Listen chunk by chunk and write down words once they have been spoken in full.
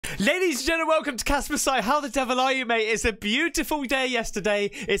Ladies and gentlemen, welcome to Caspersight. How the devil are you, mate? It's a beautiful day yesterday.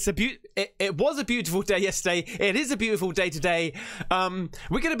 It was a beautiful day yesterday. It is a beautiful day today. We're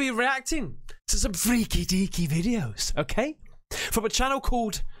going to be reacting to some freaky deaky videos, okay? From a channel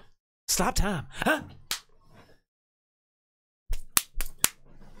called Slap Time. Huh?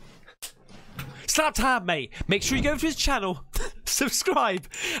 Slap Time, mate. Make sure you go to his channel, subscribe,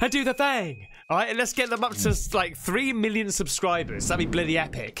 and do the thing. All right, and let's get them up to like 3 million subscribers. That'd be bloody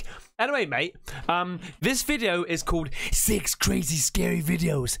epic. Anyway, mate, this video is called 6 Crazy Scary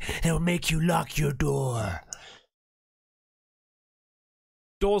Videos That Will Make You Lock Your Door.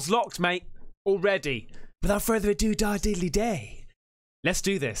 Door's locked, mate, already. Without further ado, diddly day. Let's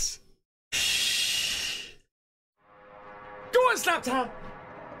do this. Shh. Go on, Slap Time.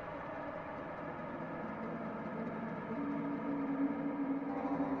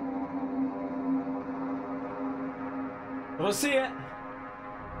 I want to see it.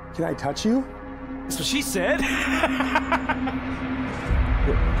 Can I touch you? That's what she said.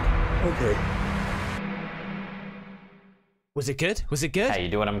 Okay. Was it good? Was it good? How you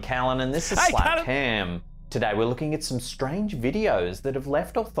doing? I'm Callan and this is Hey, Slap Callan. Cam. Today we're looking at some strange videos that have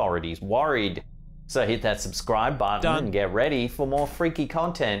left authorities worried. So hit that subscribe button Done. and get ready for more freaky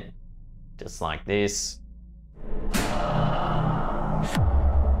content. Just like this.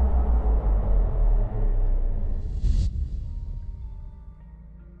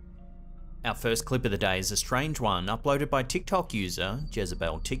 Our first clip of the day is a strange one uploaded by TikTok user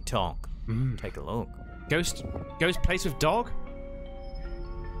Jezebel TikTok. Take a look. Ghost plays with dog?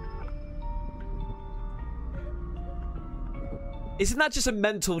 Isn't that just a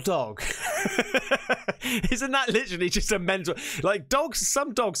mental dog? Isn't that literally just a mental... Like, dogs,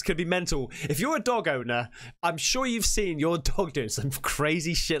 some dogs can be mental. If you're a dog owner, I'm sure you've seen your dog doing some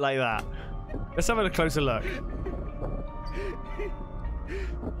crazy shit like that. Let's have a closer look.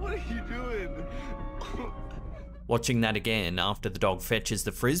 What are you doing? Watching that again after the dog fetches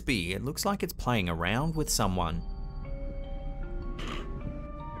the frisbee, it looks like it's playing around with someone.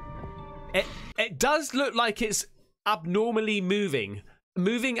 It does look like it's abnormally moving.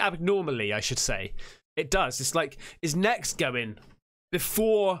 Moving abnormally, I should say. It does. It's like his neck's going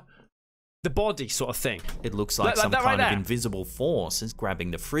before the body sort of thing. It looks like some that kind right of there. invisible force is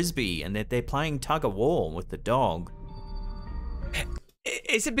grabbing the frisbee and that they're playing tug of war with the dog.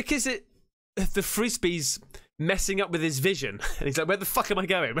 Is it because the frisbee's messing up with his vision? And he's like, where the fuck am I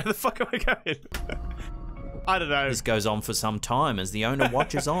going? Where the fuck am I going? I don't know. This goes on for some time as the owner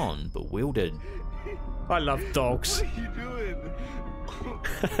watches on, bewildered. I love dogs. What are you doing?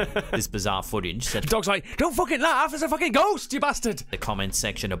 This bizarre footage set The dog's like, don't fucking laugh, it's a fucking ghost, you bastard! the comment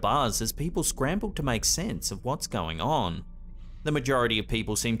section abuzz as people scrambled to make sense of what's going on. The majority of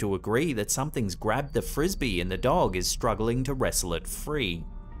people seem to agree that something's grabbed the frisbee and the dog is struggling to wrestle it free.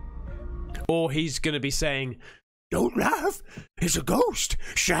 Or he's gonna be saying, don't laugh, it's a ghost,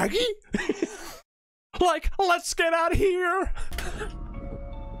 Shaggy! Like, let's get out of here!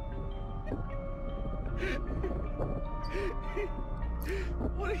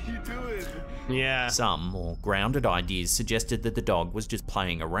 What are you doing? Yeah. Some more grounded ideas suggested that the dog was just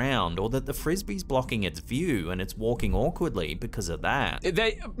playing around or that the frisbee's blocking its view and it's walking awkwardly because of that.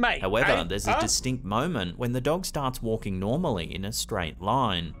 Mate. However, there's a distinct moment when the dog starts walking normally in a straight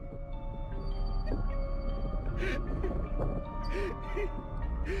line.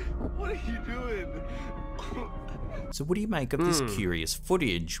 What are you doing? So what do you make of this curious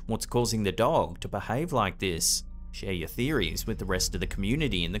footage? What's causing the dog to behave like this? Share your theories with the rest of the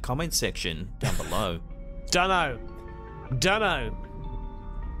community in the comments section down below. Dunno.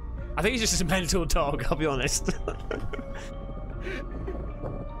 I think he's just a mental dog, I'll be honest.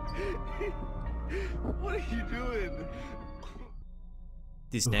 What are you doing?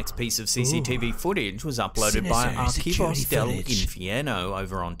 This next piece of CCTV footage was uploaded by Archivos del Infierno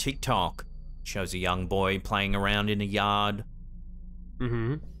over on TikTok. It shows a young boy playing around in a yard.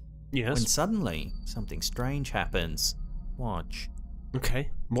 Yes. When suddenly, something strange happens. Watch. Okay,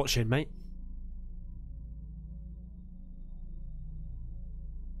 watching, mate.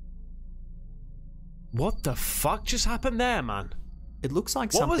 What the fuck just happened there, man? It looks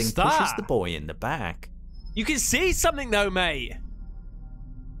like What was something pushes that? the boy in the back. You can see something though, mate.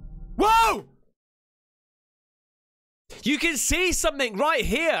 Whoa! You can see something right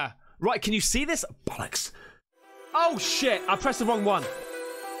here. Right, can you see this? Bollocks. Oh shit, I pressed the wrong one.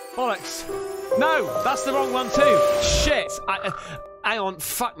 Bollocks. No, that's the wrong one too. Shit. Hang on,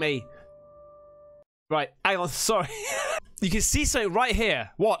 fuck me. Right, hang on, sorry. You can see something right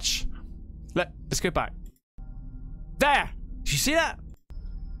here. Watch. Let's go back. There. Did you see that?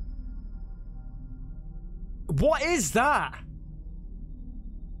 What is that?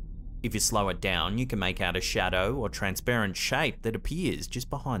 If you slow it down, you can make out a shadow or transparent shape that appears just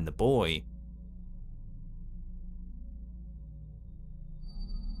behind the boy.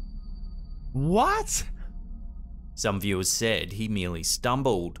 What? Some viewers said he merely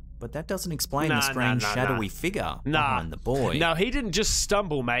stumbled, but that doesn't explain the strange shadowy figure behind the boy. No, he didn't just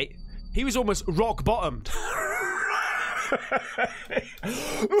stumble, mate. He was almost rock bottomed.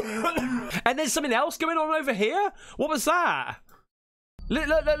 And there's something else going on over here? What was that? Look.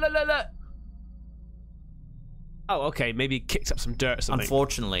 Oh, okay, maybe he kicked up some dirt or something.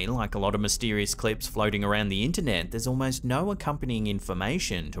 Unfortunately, like a lot of mysterious clips floating around the internet, there's almost no accompanying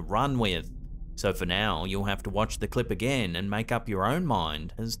information to run with. So for now, you'll have to watch the clip again and make up your own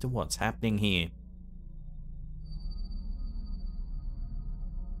mind as to what's happening here.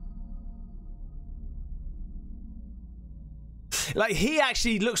 Like, he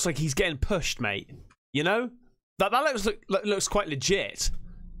actually looks like he's getting pushed, mate. You know? That looks quite legit.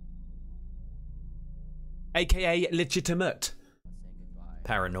 AKA legitimate.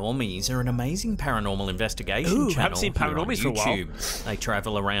 Paranormies are an amazing paranormal investigation channel. Haven't seen Paranormies for a while. They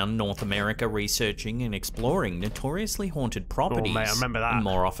travel around North America researching and exploring notoriously haunted properties. Oh, mate, I remember that. And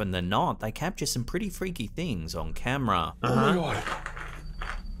more often than not, they capture some pretty freaky things on camera. Oh my god.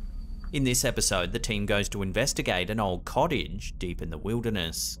 In this episode, the team goes to investigate an old cottage deep in the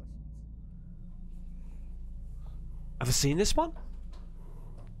wilderness. Ever seen this one?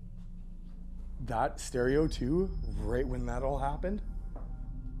 That stereo too, right when that all happened?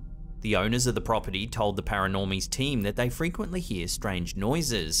 The owners of the property told the Paranormies team that they frequently hear strange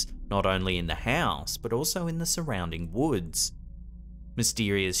noises, not only in the house, but also in the surrounding woods.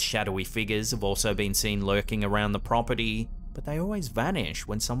 Mysterious shadowy figures have also been seen lurking around the property, but they always vanish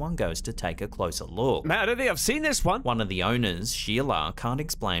when someone goes to take a closer look. Man, I don't think I've seen this one. One of the owners, Sheila, can't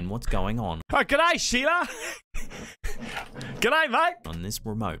explain what's going on. Oh, g'day, Sheila. G'day, mate. On this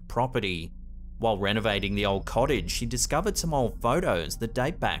remote property. While renovating the old cottage, she discovered some old photos that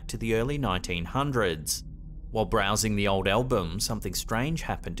date back to the early 1900s. While browsing the old album, something strange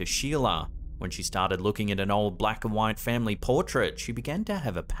happened to Sheila. When she started looking at an old black and white family portrait, she began to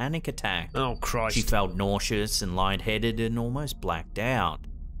have a panic attack. Oh, Christ. She felt nauseous and lightheaded and almost blacked out.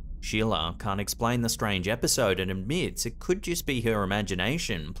 Sheila can't explain the strange episode and admits it could just be her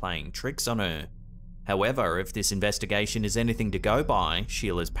imagination playing tricks on her. However, if this investigation is anything to go by,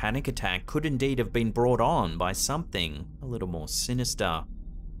 Sheila's panic attack could indeed have been brought on by something a little more sinister.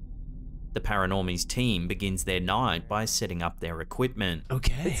 The Paranormies team begins their night by setting up their equipment.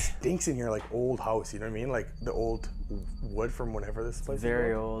 Okay. It stinks in here like old house, you know what I mean? Like the old wood from whenever this place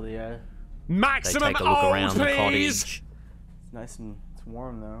Very was. old, yeah. They Maximum take a look old, around the please. cottage. It's nice and it's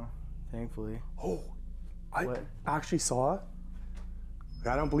warm though, thankfully. Oh, I What? actually saw,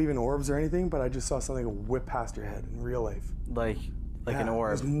 I don't believe in orbs or anything, but I just saw something whip past your head in real life. Like an orb.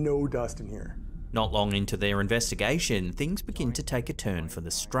 There's no dust in here. Not long into their investigation, things begin to take a turn for the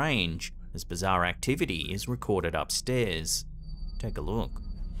strange, as bizarre activity is recorded upstairs. Take a look.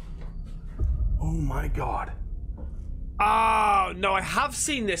 Oh my god. Oh, no, I have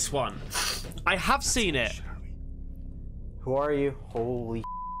seen this one. I have seen it. Who are you? Holy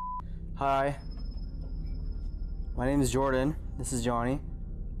Hi. My name is Jordan. This is Johnny.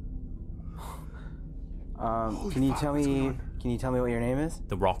 Can you tell me what your name is?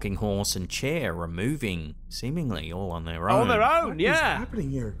 The rocking horse and chair are moving, seemingly all on their own. On their own, What is yeah. happening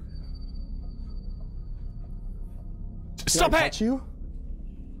here? Stop Did I it. catch you?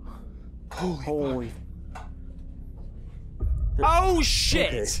 Holy Oh,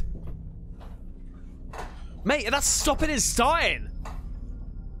 shit. Okay. Mate, that's stopping and starting.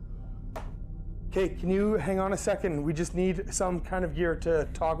 Okay, can you hang on a second? We just need some kind of gear to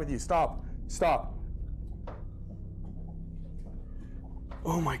talk with you. Stop. Stop.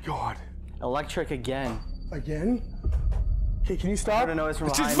 Oh my god. electric again. Again? Okay, can you I stop? don't know it's from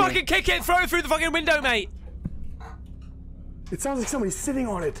Just behind fucking me. kick it, throw it through the fucking window, mate. It sounds like somebody's sitting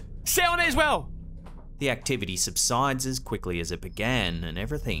on it. Sit on it as well. The activity subsides as quickly as it began, and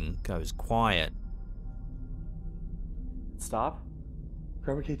everything goes quiet. Stop.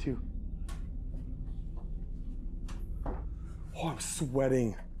 Grab a K2. Oh, I'm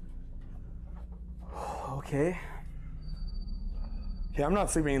sweating. Okay. Okay, I'm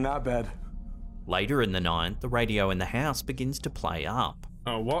not sleeping in that bed. Later in the night, the radio in the house begins to play up.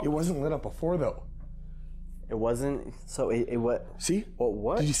 Oh, what? It wasn't lit up before, though. It wasn't. So it what? See?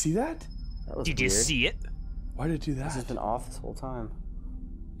 What? Did you see that? That was Did weird. you see it? Why did it do that? It's just been off this whole time.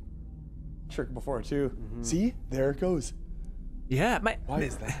 Trick before, too. See? There it goes. Yeah, mate. Why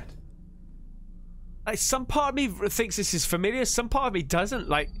is that? Like, some part of me thinks this is familiar, some part of me doesn't.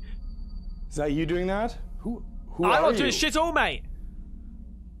 Like, Is that you doing that? Who I'm are not you? doing shit all, mate.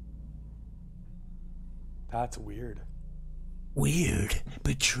 That's weird. Weird,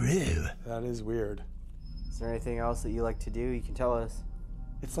 but true. That is weird. Is there anything else that you like to do? You can tell us.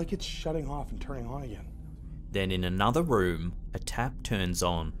 It's like it's shutting off and turning on again. Then in another room, a tap turns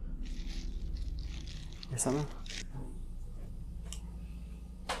on. Hear something?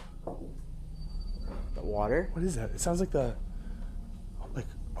 The water? What is that? It sounds like the... Like...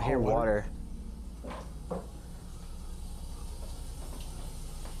 I hear water.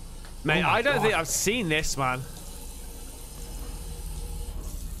 Mate, Oh my I don't God. think I've seen this, man.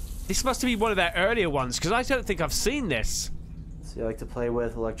 This must be one of their earlier ones, because I don't think I've seen this. So you like to play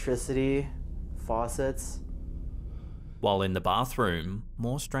with electricity, faucets? While in the bathroom,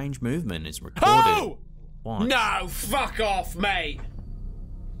 more strange movement is recorded. Oh! Watch. No, fuck off, mate.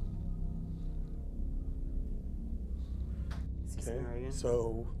 Okay,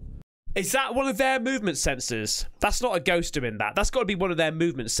 so... Is that one of their movement sensors? That's not a ghoster in that. That's got to be one of their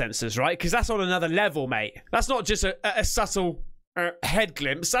movement sensors, right? Because that's on another level, mate. That's not just a subtle head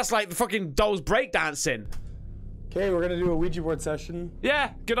glimpse. That's like the fucking dolls breakdancing. Okay, we're gonna do a Ouija board session.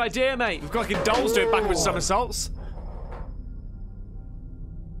 Yeah, good idea, mate. We've got fucking dolls doing backwards somersaults.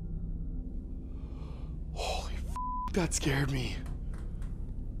 Holy f***, that scared me.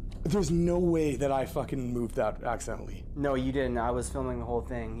 There's no way that I fucking moved that accidentally. No, you didn't. I was filming the whole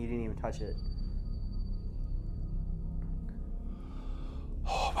thing. You didn't even touch it.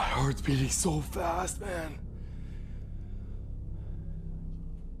 Oh, my heart's beating so fast, man.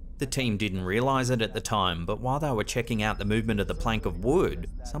 The team didn't realize it at the time, but while they were checking out the movement of the plank of wood,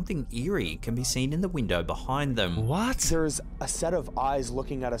 something eerie can be seen in the window behind them. What? There's a set of eyes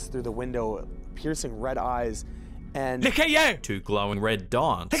looking at us through the window, piercing red eyes, and Look at you! Two glowing red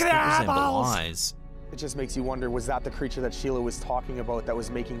dots Look at that their resemble eyeballs! eyes. it just makes you wonder, was that the creature that Sheila was talking about that was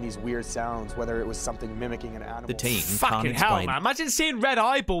making these weird sounds, whether it was something mimicking an animal? The team can't Fucking hell, explain man. Imagine seeing red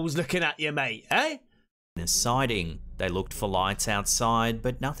eyeballs looking at you, mate, eh? this sighting. They looked for lights outside,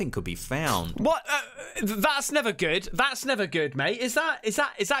 but nothing could be found. What? That's never good. That's never good, mate. Is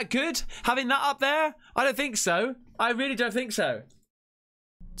that good? Having that up there? I don't think so. I really don't think so.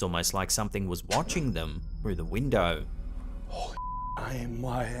 It's almost like something was watching them through the window.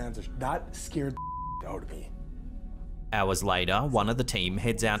 My hands are... That scared the out of me. Hours later, one of the team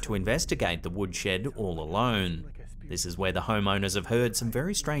heads out to investigate the woodshed all alone. This is where the homeowners have heard some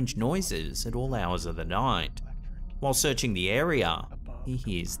very strange noises at all hours of the night. While searching the area, he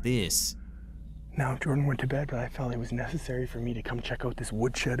hears this. Now, Jordan went to bed, but I felt it was necessary for me to come check out this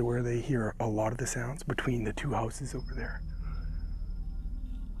woodshed where they hear a lot of the sounds between the two houses over there.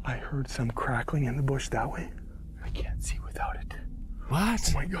 I heard some crackling in the bush that way. I can't see without it. What?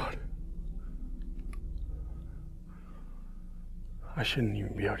 Oh my God. I shouldn't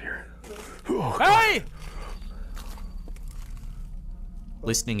even be out here. Oh, God. Hey!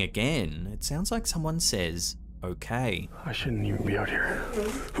 Listening again, it sounds like someone says, okay. I shouldn't even be out here.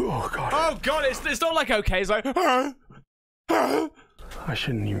 Oh, God. Oh, God, it's not like okay. It's like... I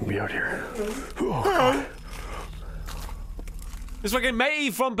shouldn't even be out here. Oh, God. It's fucking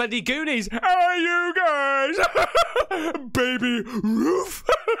Matey from bloody Goonies. How are you guys? Baby roof.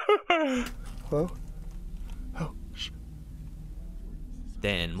 Hello? Oh,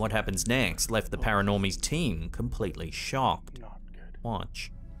 Then what happens next left the Paranormies team completely shocked. not good.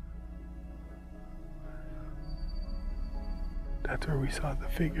 Watch. That's where we saw the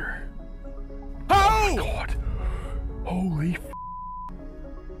figure. Oh! God. Holy f***.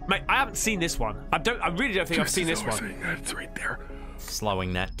 Mate, I haven't seen this one. I really don't think I've seen this one. That's right there.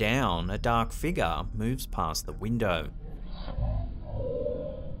 Slowing that down, a dark figure moves past the window.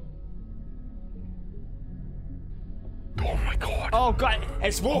 Oh my God. Oh, God,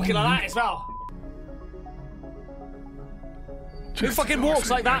 it's walking like that as well. Who fucking walks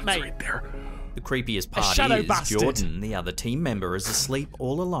like that, mate? Right there. The creepiest part shadow is bastard. Jordan, the other team member, is asleep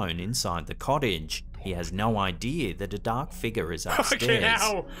all alone inside the cottage. He has no idea that a dark figure is Fucking upstairs.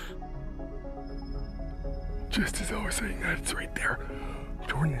 hell. Just as I was saying that, it's right there.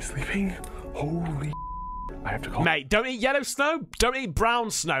 Jordan is sleeping. Holy I have to call. Mate, don't eat yellow snow. Don't eat brown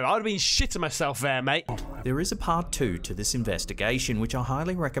snow. I would have been shitting myself there, mate. There is a part 2 to this investigation which I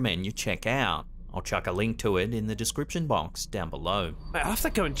highly recommend you check out. I'll chuck a link to it in the description box down below. Mate, I'll have to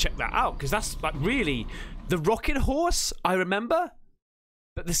go and check that out, because that's like really... The rocking horse, I remember.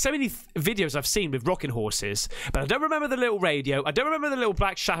 But there's so many videos I've seen with rocking horses, but I don't remember the little radio. I don't remember the little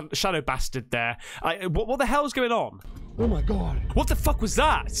black shadow bastard there. What the hell's going on? Oh my God. What the fuck was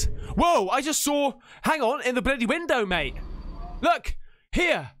that? Whoa, I just saw... Hang on, in the bloody window, mate. Look,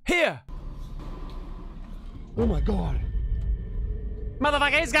 here. Oh my God.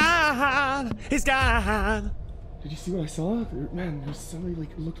 Motherfucker, he's gone. He's gone. Did you see what I saw? Man, there's somebody,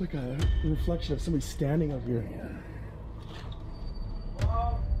 like, it looked like a reflection of somebody standing up here.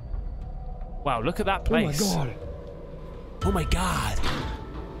 Wow, look at that place. Oh my god. Oh my god.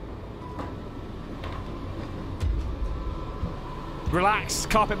 Relax,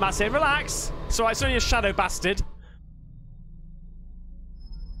 carpet mat here, relax. It's alright, it's only a shadow bastard.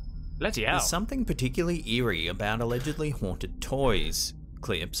 Bloody hell. There's something particularly eerie about allegedly haunted toys.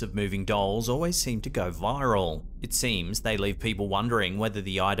 Clips of moving dolls always seem to go viral. It seems they leave people wondering whether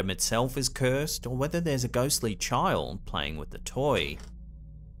the item itself is cursed or whether there's a ghostly child playing with the toy.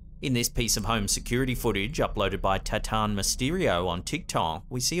 In this piece of home security footage uploaded by Tatan Mysterio on TikTok,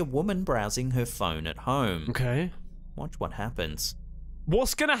 we see a woman browsing her phone at home. Okay. Watch what happens.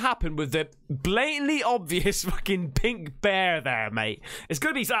 What's gonna happen with the blatantly obvious fucking pink bear there, mate? It's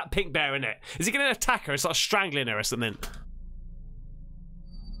gonna be that pink bear, isn't it? Is he gonna attack her and start strangling her or something?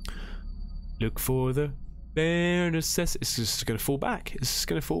 Look for the bare necessity. It's just gonna fall back. It's just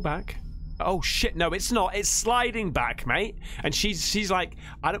gonna fall back. Oh shit! No, it's not. It's sliding back, mate. And she's like,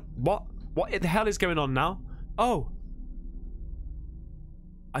 I don't. What the hell is going on now? Oh,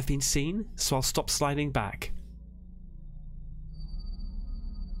 I've been seen, so I'll stop sliding back.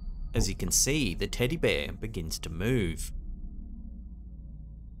 As you can see, the teddy bear begins to move.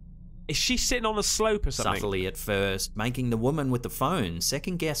 Is she sitting on a slope or something? Subtly at first, making the woman with the phone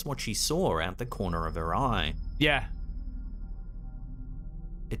second guess what she saw out the corner of her eye. Yeah.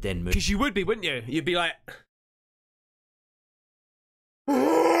 It then moves. Because you would be, wouldn't you? You'd be like...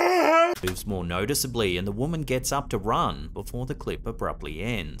 moves more noticeably and the woman gets up to run before the clip abruptly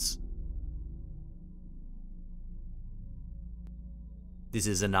ends. This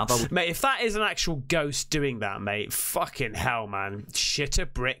is another... Mate, if that is an actual ghost doing that, mate, fucking hell, man. Shit a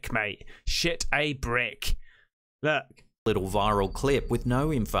brick, mate. Shit a brick. Look. Little viral clip with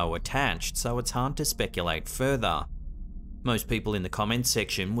no info attached, so it's hard to speculate further. Most people in the comments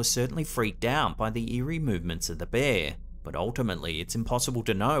section were certainly freaked out by the eerie movements of the bear, but ultimately it's impossible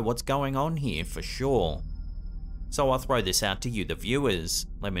to know what's going on here for sure. So I'll throw this out to you, the viewers.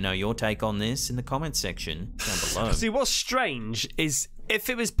 Let me know your take on this in the comments section down below. See, what's strange is if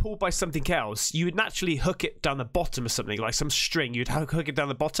it was pulled by something else, you would naturally hook it down the bottom or something, like some string. You'd hook it down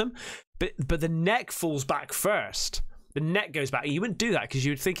the bottom, but the neck falls back first. The neck goes back, and you wouldn't do that because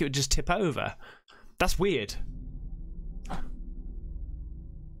you would think it would just tip over. That's weird.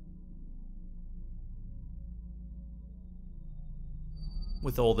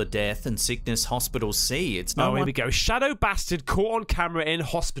 With all the death and sickness hospitals see, it's no here wonder we go. Shadow bastard caught on camera in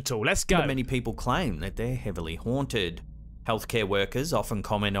hospital. Let's go. many people claim that they're heavily haunted. Healthcare workers often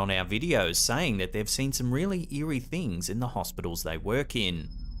comment on our videos saying that they've seen some really eerie things in the hospitals they work in.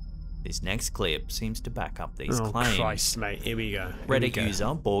 This next clip seems to back up these claims. Oh Christ, mate. Here we go. Reddit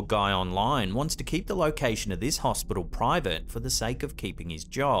user Bored Guy Online wants to keep the location of this hospital private for the sake of keeping his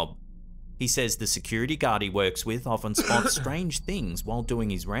job. He says the security guard he works with often spots strange things while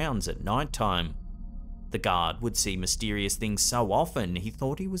doing his rounds at night time. The guard would see mysterious things so often he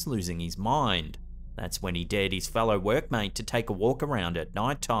thought he was losing his mind. That's when he dared his fellow workmate to take a walk around at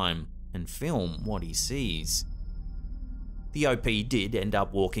night time and film what he sees. The OP did end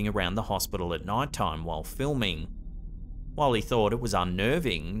up walking around the hospital at night time while filming. While he thought it was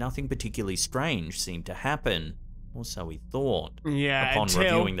unnerving, nothing particularly strange seemed to happen. Or so he thought. Yeah, Upon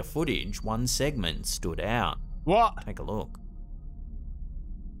reviewing the footage, one segment stood out. What? Take a look.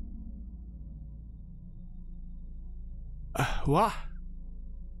 What?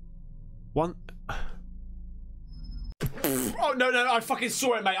 One... Oh, no, I fucking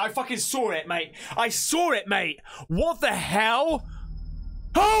saw it, mate. I fucking saw it, mate. I saw it, mate. What the hell?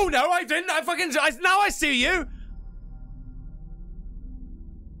 Oh, no, I didn't. Now I see you.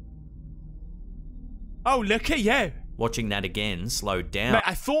 Oh, look at you. Watching that again slowed down. Mate,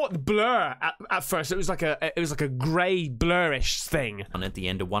 I thought the blur at first. It was like a grey blurish thing. And at the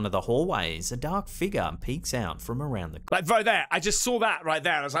end of one of the hallways, a dark figure peeks out from around the Like right there. I just saw that right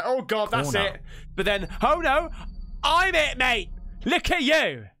there. I was like, oh god, that's corner. it. But then, oh no, I'm it, mate. Look at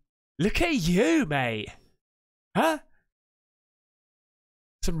you. Look at you, mate. Huh?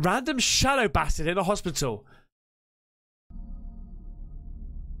 Some random shadow bastard in a hospital.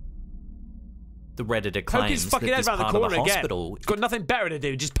 The Redditor Poke claims his fucking that head this round the part of corner the again. hospital He's got nothing better to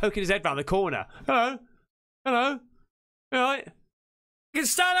do, just poking his head round the corner. Hello? Hello? You alright? You can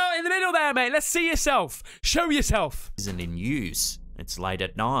stand out in the middle there, mate. Let's see yourself. Show yourself. isn't in use. It's late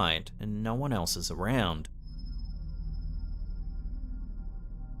at night and no one else is around.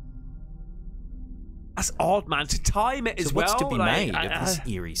 That's odd, man. To time it as So well. what's to be like, made of this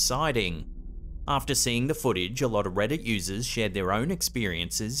eerie sighting? After seeing the footage, a lot of Reddit users shared their own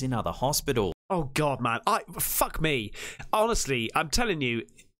experiences in other hospitals. Oh God, man. Fuck me. Honestly, I'm telling you,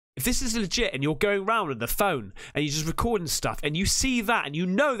 if this is legit and you're going around with the phone and you're just recording stuff and you see that and you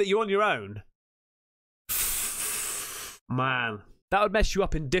know that you're on your own, man, that would mess you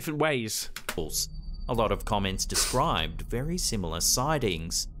up in different ways. A lot of comments described very similar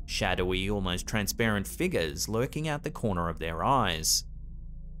sightings, shadowy, almost transparent figures lurking out the corner of their eyes.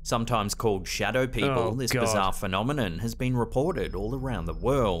 Sometimes called shadow people, this bizarre phenomenon has been reported all around the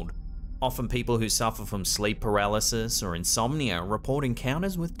world. Often people who suffer from sleep paralysis or insomnia report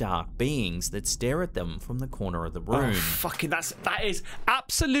encounters with dark beings that stare at them from the corner of the room. That is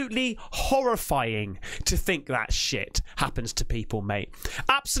absolutely horrifying to think that shit happens to people, mate.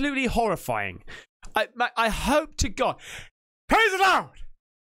 Absolutely horrifying. I hope to God, praise the Lord,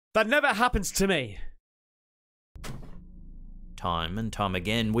 that never happens to me. Time and time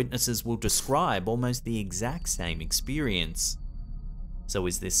again, witnesses will describe almost the exact same experience. So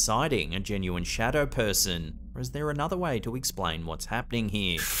is this sighting a genuine shadow person, or is there another way to explain what's happening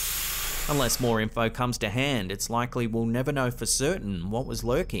here? Unless more info comes to hand, it's likely we'll never know for certain what was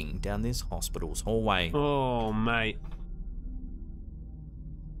lurking down this hospital's hallway. Oh, mate.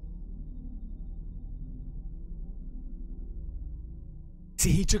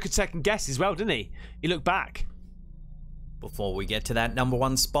 See, he took a second guess as well, didn't he? He looked back. Before we get to that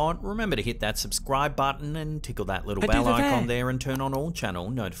 #1 spot, remember to hit that subscribe button and tickle that little bell icon there and turn on all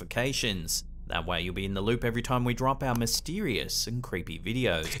channel notifications. That way you'll be in the loop every time we drop our mysterious and creepy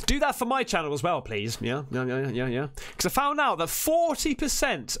videos. Do that for my channel as well, please. Yeah. Because I found out that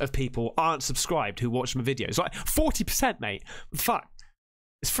 40% of people aren't subscribed who watch my videos. Like 40%, mate. Fuck.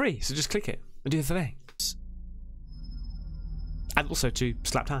 It's free, so just click it and do the thing. And also to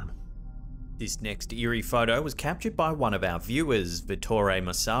slap time. This next eerie photo was captured by one of our viewers, Vittore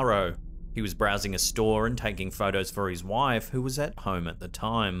Massaro. He was browsing a store and taking photos for his wife, who was at home at the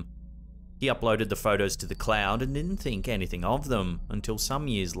time. He uploaded the photos to the cloud and didn't think anything of them until some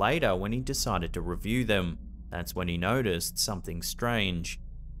years later when he decided to review them. That's when he noticed something strange.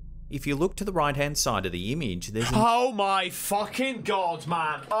 If you look to the right-hand side of the image, there's an... Oh my fucking God,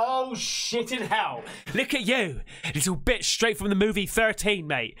 man. Oh shit in hell. Look at you. Little bitch straight from the movie 13,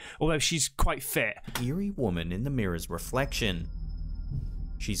 mate. Although she's quite fit. eerie woman in the mirror's reflection.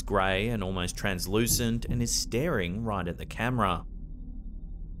 She's grey and almost translucent and is staring right at the camera.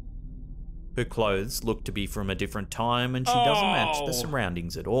 Her clothes look to be from a different time and she doesn't match the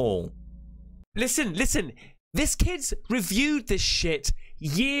surroundings at all. Listen. This kid's reviewed this shit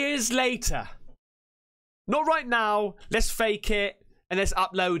years later. Not right now. Let's fake it and let's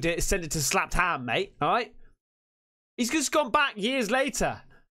upload it, send it to Slapped Ham, mate. Alright? He's just gone back years later.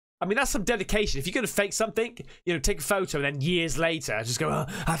 I mean, that's some dedication. If you're going to fake something, you know, take a photo and then years later just go, oh,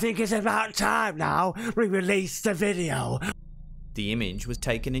 I think it's about time now we release the video. The image was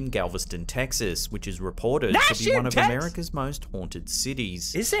taken in Galveston, Texas, which is reported to be one of America's most haunted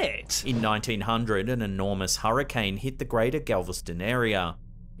cities. Is it? In 1900, an enormous hurricane hit the greater Galveston area.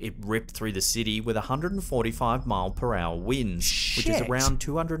 It ripped through the city with 145-mile-per-hour winds, which is around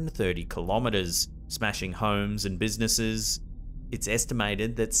 230 kilometers, smashing homes and businesses. It's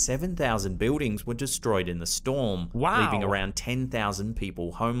estimated that 7,000 buildings were destroyed in the storm, leaving around 10,000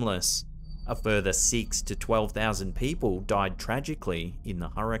 people homeless. A further 6,000 to 12,000 people died tragically in the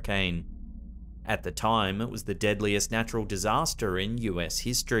hurricane. At the time, it was the deadliest natural disaster in US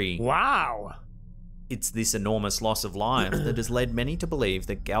history. Wow! It's this enormous loss of life that has led many to believe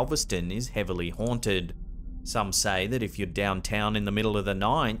that Galveston is heavily haunted. Some say that if you're downtown in the middle of the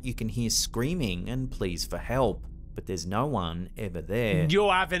night, you can hear screaming and pleas for help, but there's no one ever there.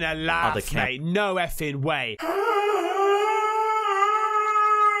 You're having a laugh, mate. No effing way.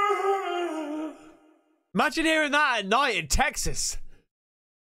 Imagine hearing that at night in Texas.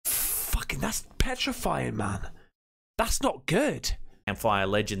 Fucking, that's petrifying, man. That's not good. Campfire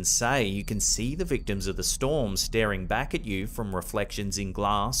legends say you can see the victims of the storm staring back at you from reflections in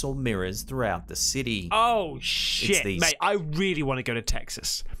glass or mirrors throughout the city. Oh shit, mate! I really want to go to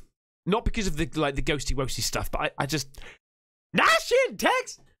Texas, not because of the the ghosty wosty stuff, but I just shit,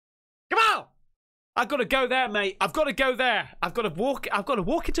 Tex. Come on! I've got to go there, mate. I've got to go there. I've got to walk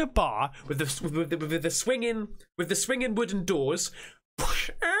into a bar with the swinging wooden doors.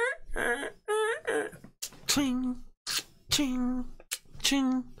 Ching, ching,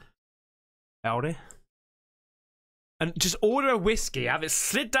 ching. Howdy. And just order a whiskey, have it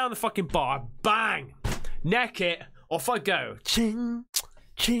slid down the fucking bar, bang, neck it, off I go. Ching,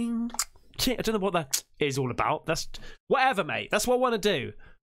 ching, ching. I don't know what that is all about. That's whatever, mate. That's what I want to do.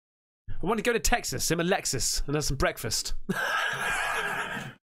 I want to go to Texas in a Lexus and have some breakfast.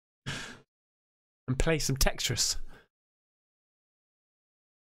 And play some Tetris.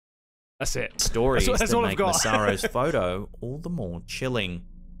 That's it. Stories that's that all I've make got. Massaro's photo all the more chilling.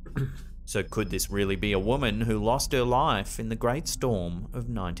 So could this really be a woman who lost her life in the Great Storm of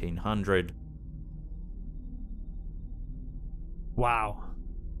 1900? Wow.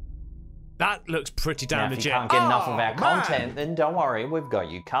 That looks pretty Now, damn if legit. you can't get enough of our Oh, content, man. then don't worry, we've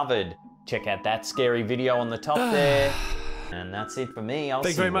got you covered. Check out that scary video on the top there. And that's it for me. I'll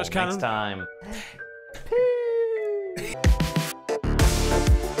Thanks see very you much, all next Cannon. time.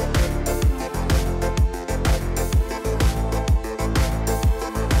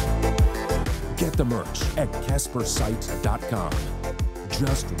 Get the merch at Caspersight.com.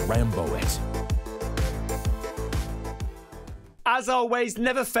 Just Rambo it. As always,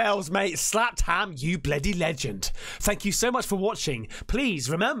 never fails, mate. Slapped ham, you bloody legend. Thank you so much for watching. Please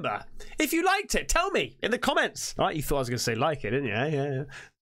remember, if you liked it, tell me in the comments. All right, you thought I was going to say like it, didn't you? Yeah.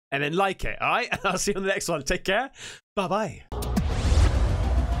 And then like it, all right? And I'll see you on the next one. Take care. Bye-bye.